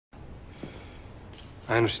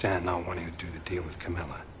I understand not wanting to do the deal with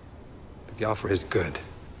Camilla, but the offer is good.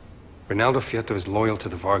 Ronaldo Fieto is loyal to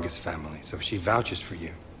the Vargas family, so if she vouches for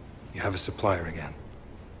you, you have a supplier again.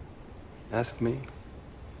 Ask me.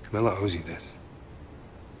 Camilla owes you this.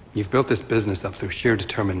 You've built this business up through sheer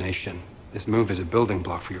determination. This move is a building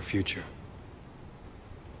block for your future.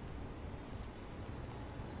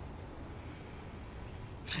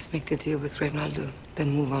 Let's make the deal with Ronaldo, then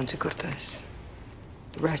move on to Cortez.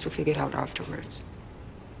 The rest we'll figure out afterwards.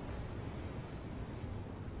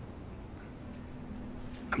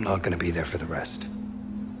 I'm not gonna be there for the rest.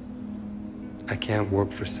 I can't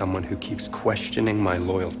work for someone who keeps questioning my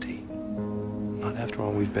loyalty. Not after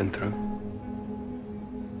all we've been through.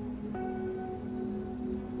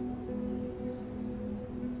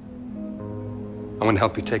 I want to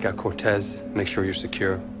help you take out Cortez, make sure you're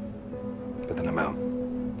secure, but then I'm out.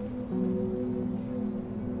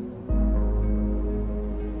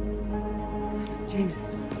 James.